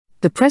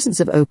The presence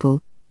of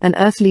opal, an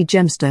earthly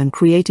gemstone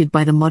created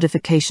by the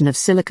modification of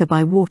silica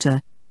by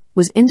water,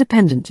 was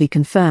independently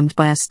confirmed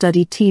by a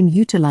study team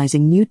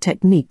utilizing new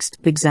techniques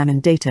to examine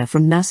data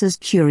from NASA's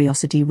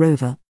Curiosity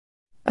rover.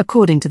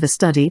 According to the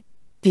study,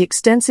 the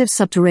extensive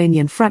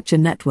subterranean fracture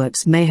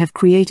networks may have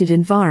created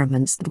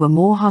environments that were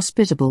more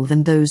hospitable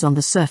than those on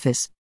the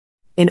surface.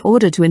 In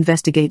order to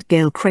investigate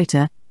Gale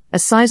Crater, a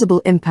sizable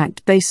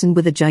impact basin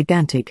with a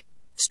gigantic,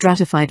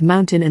 stratified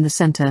mountain in the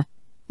center,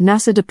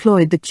 NASA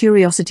deployed the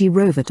Curiosity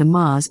rover to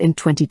Mars in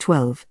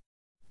 2012.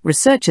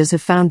 Researchers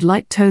have found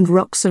light-toned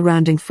rocks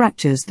surrounding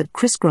fractures that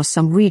crisscross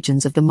some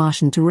regions of the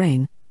Martian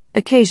terrain,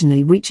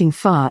 occasionally reaching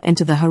far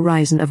into the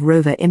horizon of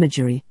rover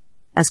imagery,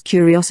 as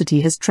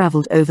Curiosity has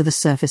traveled over the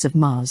surface of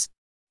Mars.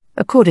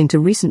 According to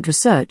recent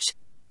research,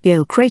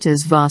 Gale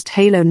Crater's vast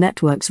halo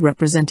networks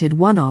represented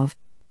one of,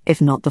 if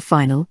not the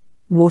final,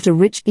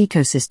 water-rich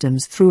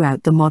ecosystems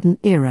throughout the modern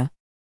era.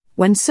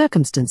 When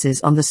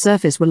circumstances on the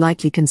surface were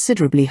likely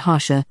considerably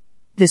harsher,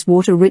 this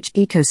water-rich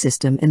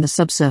ecosystem in the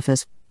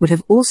subsurface would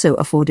have also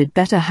afforded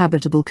better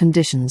habitable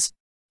conditions.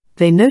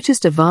 They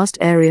noticed a vast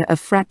area of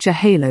fracture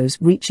halos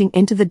reaching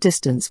into the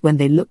distance when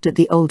they looked at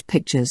the old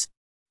pictures.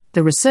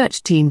 The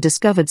research team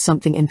discovered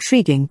something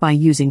intriguing by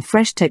using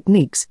fresh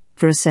techniques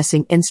for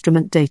assessing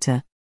instrument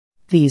data.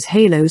 These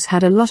halos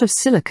had a lot of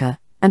silica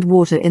and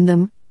water in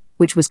them,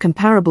 which was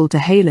comparable to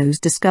halos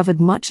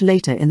discovered much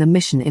later in the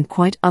mission in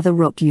quite other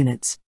rock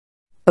units.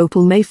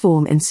 Opal may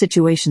form in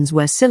situations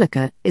where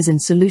silica is in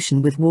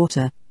solution with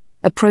water,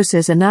 a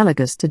process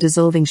analogous to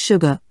dissolving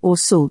sugar or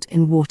salt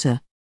in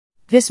water.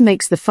 This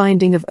makes the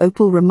finding of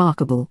opal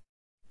remarkable.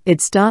 It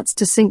starts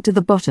to sink to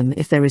the bottom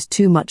if there is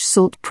too much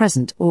salt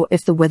present or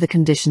if the weather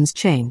conditions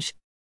change.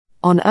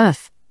 On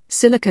Earth,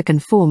 silica can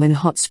form in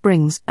hot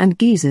springs and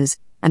geysers,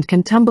 and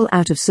can tumble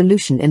out of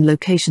solution in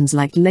locations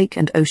like lake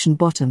and ocean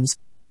bottoms,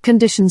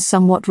 conditions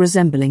somewhat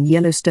resembling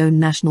Yellowstone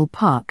National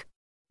Park.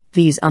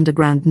 These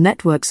underground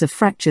networks of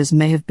fractures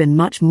may have been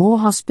much more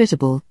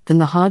hospitable than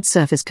the hard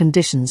surface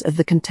conditions of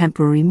the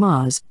contemporary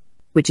Mars,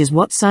 which is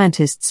what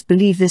scientists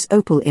believe this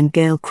opal in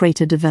Gale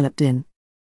Crater developed in.